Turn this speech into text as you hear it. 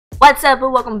What's up,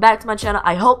 and welcome back to my channel.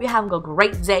 I hope you're having a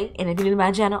great day, and if you're new to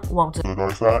my channel, welcome to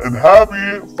and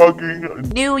happy fucking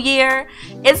New Year.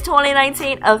 It's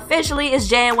 2019. Officially, it's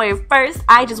January 1st.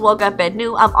 I just woke up at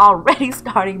noon. I'm already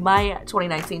starting my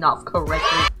 2019 off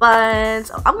correctly.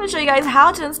 But I'm going to show you guys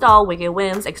how to install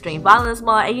WHIMS Extreme Violence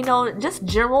mod, and just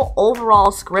general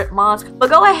overall script mods.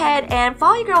 But go ahead and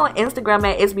follow your girl on Instagram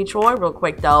at itsmeTroi real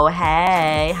quick though.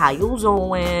 Hey, how you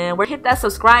doing? Hit that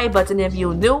subscribe button if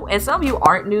you're new, and some of you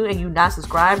aren't new and you not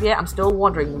subscribed yet. I'm still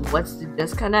wondering what's the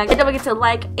disconnect. And don't forget to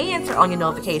like and turn on your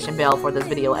notification bell for this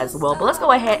video as well. But let's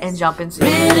go ahead and jump into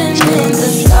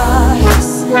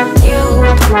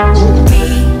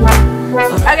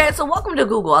Okay, so welcome to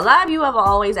Google. A lot of you have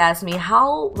always asked me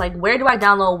where do I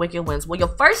download WHIMS? Well, your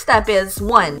first step is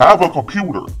one, have a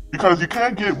computer, because you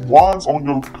can't get WHIMS on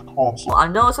your console. I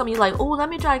know some of you like, oh, let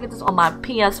me try to get this on my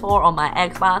PS4 or my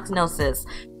Xbox. No, sis,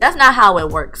 that's not how it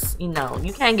works. You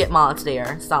can't get mods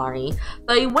there. Sorry.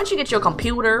 So once you get your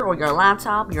computer or your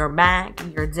laptop, your Mac,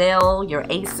 your Dell, your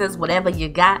Asus, whatever you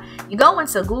got, you go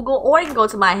into Google, or you can go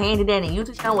to my handy dandy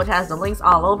YouTube channel, which has the links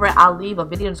all over it. I'll leave a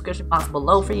video in the description box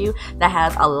below for you that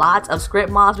has a lot of script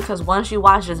mods, because once you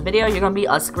watch this video, you're gonna be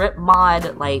a script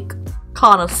mod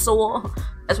connoisseur.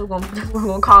 That's what we're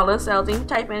gonna call ourselves. You can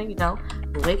type in,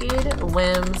 Wicked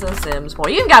WHIMS and Sims 4.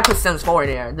 You even gotta put Sims 4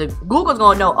 there. The Google's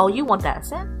gonna know, oh, you want that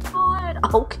Sims mod?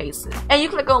 Okay, sis. And you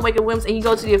click on Wicked WHIMS and you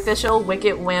go to the official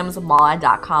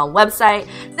wickedwhimsmod.com website.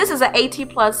 This is an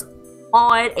 18+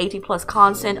 mod, 18+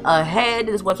 content ahead.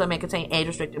 This website may contain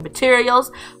age-restricted materials.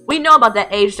 We know about that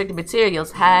age-restricted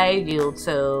materials. Hey,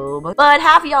 YouTube. But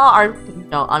half of y'all are,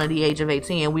 under the age of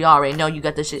 18, and we already know you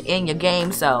got this shit in your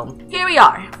game. So here we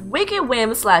are. Wicked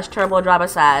WHIMS / Turbo Driver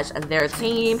 / their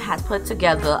team has put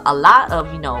together a lot of,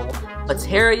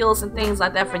 materials and things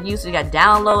like that for you. So you got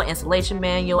download, installation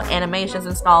manual, animations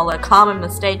installer, common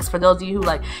mistakes for those of you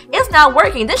who it's not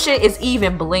working. This shit is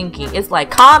even blinking. It's like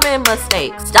common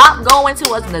mistakes. Stop going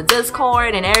to us in the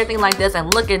Discord and everything like this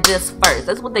and look at this first.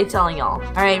 That's what they telling y'all.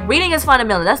 Alright, reading is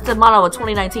fundamental. That's the motto of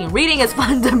 2019. Reading is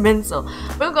fundamental.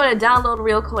 We're going to download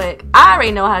real quick. I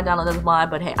already know how to download this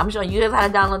mod, but hey, I'm showing you guys how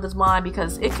to download this mod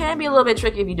because it can be a little bit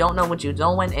tricky if you don't know what you're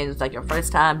doing and it's your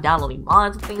first time downloading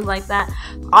mods and things like that.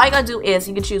 All you gotta do is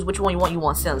you can choose which one you want. You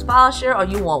want Sims file share or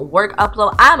you want work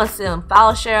upload. I'm a Sim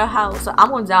file share house, so I'm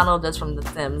going to download this from the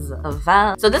Sims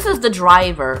event. So this is the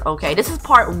driver, okay? This is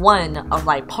part 1 of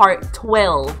part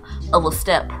 12 of a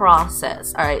step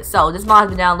process. Alright, so this mod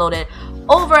has been downloaded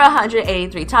over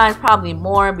 183 times, probably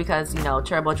more, because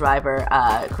Turbo Driver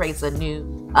creates a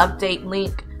new update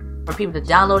link for people to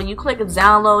download it. You click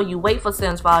download, you wait for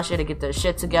Sims file share to get their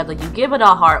shit together, you give it a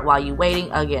heart while you waiting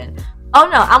again. Oh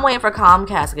no, I'm waiting for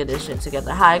Comcast to get this shit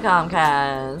together. Hi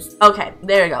Comcast. Okay,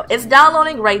 there you go. It's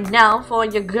downloading right now for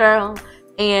your girl,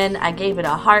 and I gave it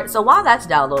a heart. So while that's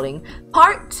downloading,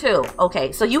 part 2.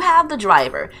 Okay, so you have the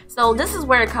driver. So this is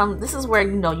where it comes. This is where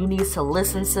you need to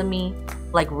listen to me,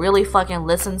 really fucking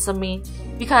listen to me.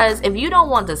 Because if you don't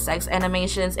want the sex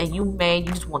animations and you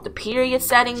just want the period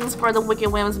settings for the Wicked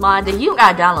WHIMS mod, then you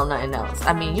gotta download nothing else.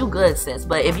 I mean, you good, sis.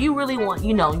 But if you really want,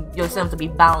 your Sims to be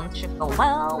balanced,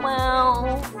 well,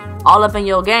 all up in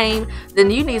your game,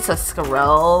 then you need to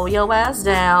scroll your ass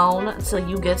down until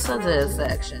you get to this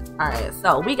section. Alright,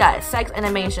 so we got sex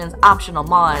animations, optional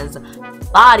mods,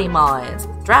 body mods,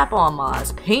 strap-on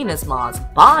mods, penis mods,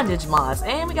 bondage mods,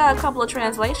 and we got a couple of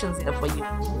translations here for you,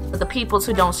 for the peoples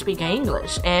who don't speak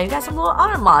English. And you got some little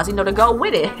other mods, to go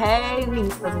with it. Hey,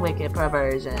 Lisa's Wicked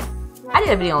Perversion. I did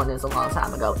a video on this a long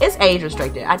time ago. It's age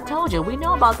restricted. I told you, we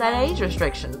know about that age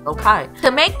restriction. Okay.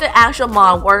 To make the actual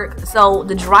mod work, so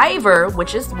the driver,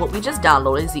 which is what we just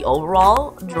downloaded, is the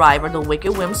overall driver, the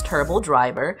Wicked WHIMS Turbo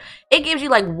Driver. It gives you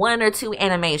 1 or 2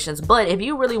 animations, but if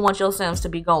you really want your Sims to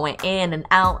be going in and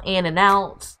out,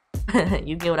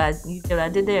 you get what I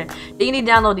did there. Then you need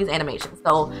to download these animations.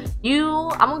 So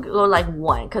I'm gonna go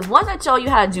 1, because once I show you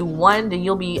how to do 1, then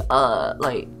you'll be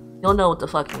you'll know what the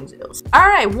fucking deals.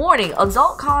 Alright, warning,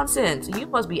 adult content. You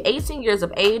must be 18 years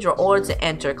of age or older to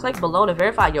enter. Click below to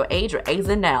verify your age or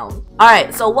exit now.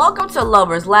 Alright, so welcome to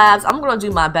Lovers Labs. I'm gonna do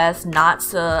my best not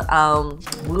to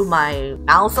move my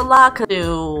mouse a lot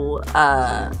to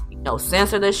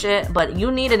censor this shit, but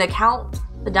you need an account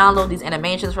to download these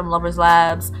animations from Lovers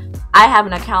Labs. I have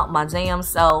an account my damn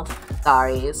self.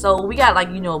 Sorry. So we got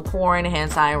porn and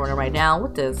hentai running right now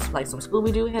with this, some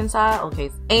Scooby-Doo hentai. Okay.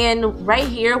 And right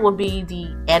here will be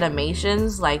the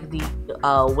animations,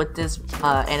 what this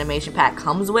animation pack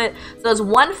comes with. So it's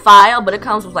one file, but it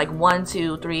comes with 1,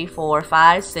 2, 3, 4,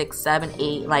 5, 6, 7,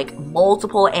 8,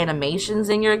 multiple animations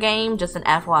in your game. Just an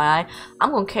FYI.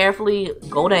 I'm gonna carefully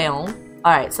go down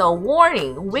Alright, so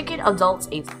warning, wicked adults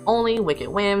age only, wicked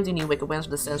whims. You need wicked whims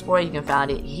for the Sims 4, you can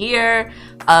find it here.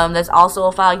 There's also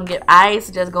a file you can get. I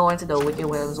suggest going to the Wicked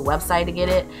Whims website to get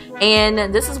it.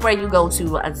 And this is where you go to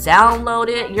download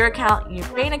it. Your account, you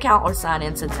create an account or sign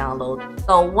in to download.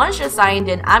 So once you're signed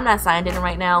in, I'm not signed in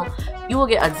right now, you will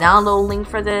get a download link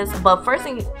for this. But first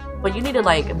thing, but you need to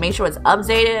like make sure it's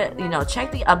updated. You know,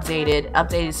 check the updated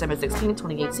December 16,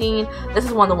 2018. This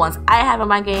is one of the ones I have in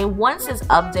my game. Once it's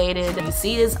updated, you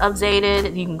see it's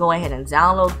updated, you can go ahead and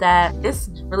download that. It's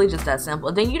really just that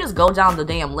simple. Then you just go down the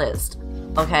damn list.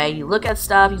 Okay, you look at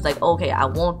stuff, he's like, okay, I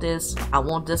want this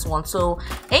one too.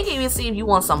 And you can see if you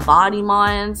want some body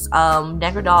mods,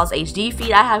 Necrodolls HD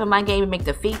feet I have in my game to make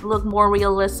the feet look more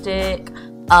realistic.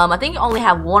 I think you only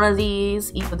have one of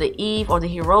these, either the Eve or the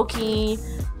Hiroki.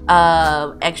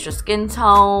 Extra skin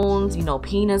tones, you know,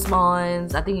 penis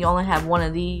mods. I think you only have one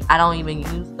of these. I don't even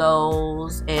use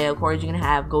those. And of course, you can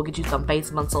have go get you some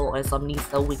base muscle and some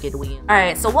Nisa Wicked Win.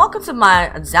 Alright, so welcome to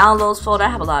my downloads folder. I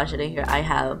have a lot of shit in here I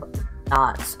have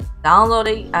not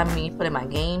downloaded, put in my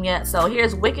game yet. So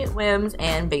here's Wicked Whims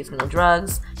and Basement of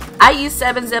Drugs. I use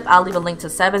 7-zip. I'll leave a link to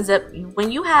 7-zip. When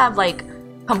you have like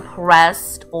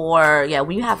compressed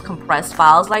when you have compressed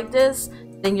files like this,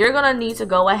 then you're gonna need to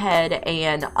go ahead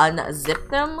and unzip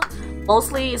them.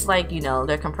 Mostly it's like, you know,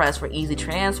 they're compressed for easy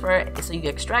transfer, so you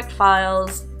extract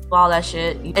files, all that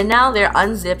shit, and now they're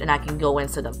unzipped and I can go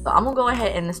into them. So I'm gonna go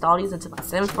ahead and install these into my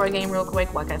Sims 4 game real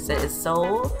quick. Like I said, it's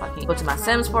so fucking go to my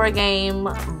Sims 4 game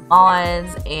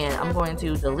mods, and I'm going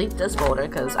to delete this folder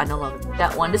because I no longer need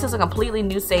that one. This is a completely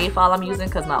new save file I'm using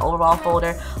because my overall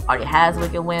folder already has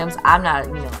Wicked Whims. I'm not,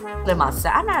 you know,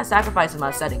 I'm not sacrificing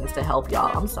my settings to help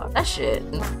y'all. I'm sorry. That shit,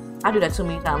 I do that too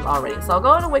many times already. So I'll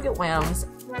go into Wicked Whims,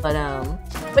 but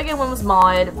Wicked Whims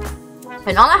mod.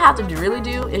 And all I have to really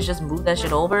do is just move that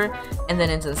shit over and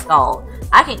then it's installed.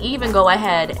 I can even go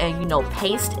ahead and, you know,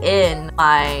 paste in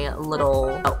my little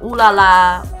ooh la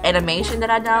la animation that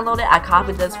I downloaded. I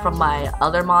copied this from my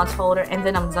other mods folder and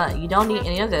then I'm done. You don't need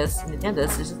any of this.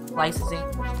 It's just licensing.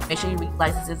 Make sure you read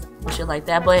licenses and shit like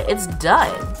that, but it's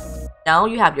done. Now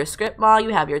you have your script mod, you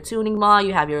have your tuning mod,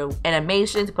 you have your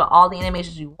animations, to put all the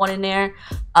animations you want in there.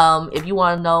 If you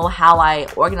want to know how I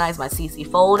organize my CC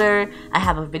folder, I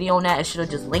have a video on that. It should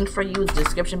have just linked for you, the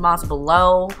description box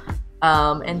below.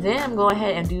 And then I'm going to go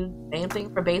ahead and do the same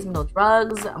thing for Basement of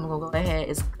Drugs. I'm going to go ahead,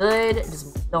 it's good,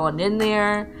 just throw it in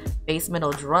there. Basement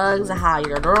of Drugs, how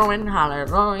you're doing,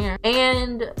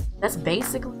 and that's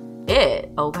basically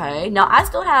it, okay? Now I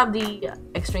still have the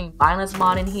Extreme Violence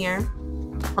mod in here.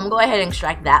 I'm gonna go ahead and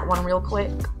extract that one real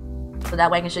quick, so that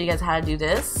way I can show you guys how to do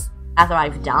this after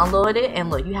I've downloaded it.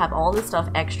 And look, you have all this stuff,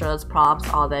 extras, props,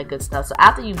 all that good stuff. So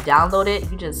after you download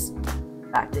it, you just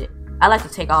extract it. I like to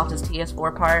take off this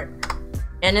TS4 part,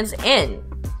 and it's in.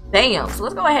 Bam! So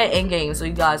let's go ahead in game so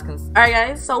you guys can. Alright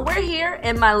guys, so we're here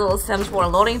in my little Sims 4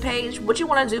 loading page. What you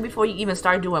want to do before you even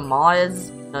start doing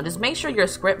mods, just make sure your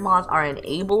script mods are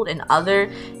enabled and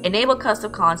other. Enable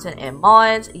custom content and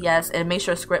mods, yes, and make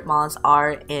sure script mods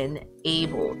are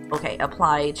enabled. Okay,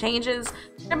 apply changes.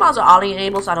 Script mods are already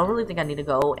enabled, so I don't really think I need to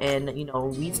go and, you know,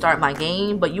 restart my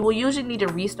game, but you will usually need to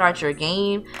restart your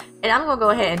game. And I'm gonna go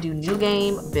ahead and do new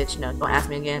game. Bitch, no, don't ask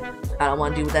me again. I don't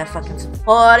want to do that fucking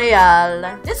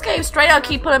tutorial. This game straight up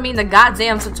keep putting me in the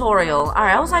goddamn tutorial.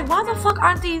 Alright, I was like, why the fuck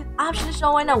aren't these options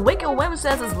showing up? Wicked Whim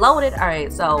says it's loaded.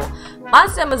 Alright, so my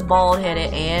sim is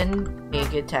bald-headed and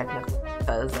naked technically,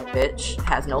 because the bitch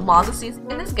has no mods in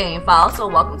this game file. So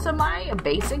welcome to my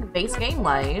base game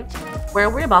life, where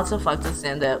we're about to fuck the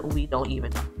sim that we don't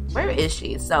even know. Where is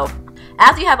she? So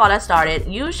after you have all that started,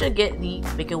 you should get the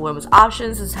Wicked Whims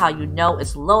options. This is how you know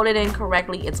it's loaded in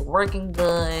correctly, it's working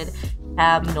good.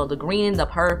 Have, you know, the green, the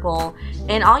purple,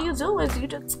 and all you do is you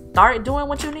just start doing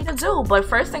what you need to do. But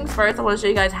first things first, I want to show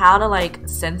you guys how to like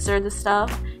censor the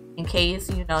stuff in case,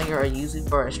 you know, you're a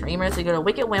YouTuber or a streamer. So you go to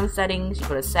Wicked Whim settings, you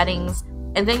go to settings,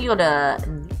 and then you go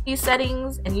to these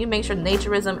settings, and you make sure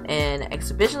naturism and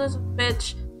exhibitionism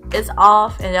bitch is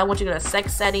off. And I want you to go to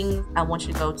sex settings. I want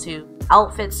you to go to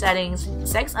outfit settings.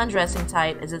 Sex undressing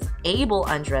type is disable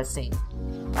undressing.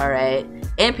 Alright,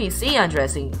 NPC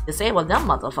undressing, disable them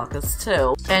motherfuckers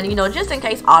too. And, you know, just in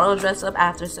case auto dress up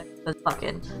after sex is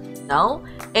fucking no.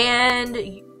 And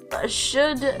you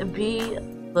should be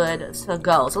good to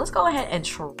go. So let's go ahead and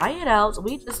try it out.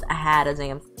 We just had a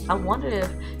damn. I wonder if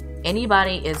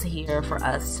anybody is here for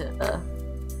us to.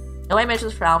 No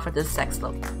animations found for this sex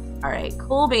location. Alright,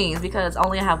 cool beans, because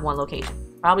only I have one location.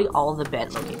 Probably all the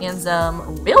bed locations.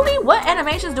 Really? What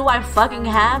animations do I fucking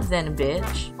have then,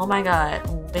 bitch? Oh my god.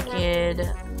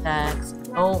 Wicked sex.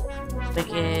 Oh,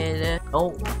 wicked.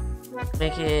 Oh,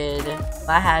 Wicked. Do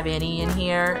I have any in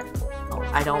here? Oh,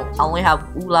 I don't. I only have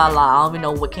ooh la la. I don't even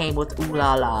know what came with ooh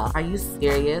la la. Are you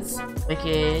serious?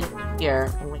 Wicked.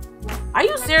 Here. Are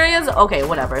you serious? Okay,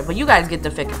 whatever. But you guys get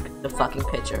the fucking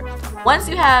picture. Once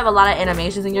you have a lot of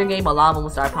animations in your game, a lot of them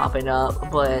will start popping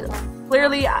up. But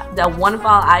clearly, that one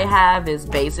file I have is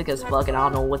basic as fuck and I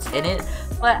don't know what's in it.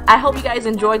 But I hope you guys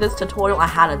enjoyed this tutorial on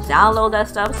how to download that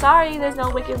stuff. Sorry there's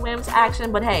no Wicked Whims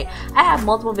action, but hey, I have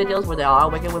multiple videos where there are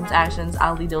Wicked Whims actions.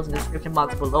 I'll leave those in the description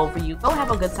box below for you. Go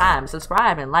have a good time.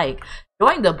 Subscribe and like.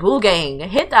 Join the Boo Gang.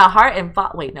 Hit that heart and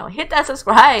hit that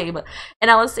subscribe. And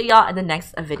I will see y'all in the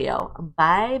next video.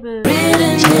 Bye, boo. Written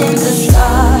in the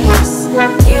stars,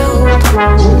 you,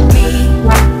 me,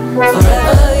 forever,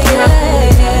 yeah.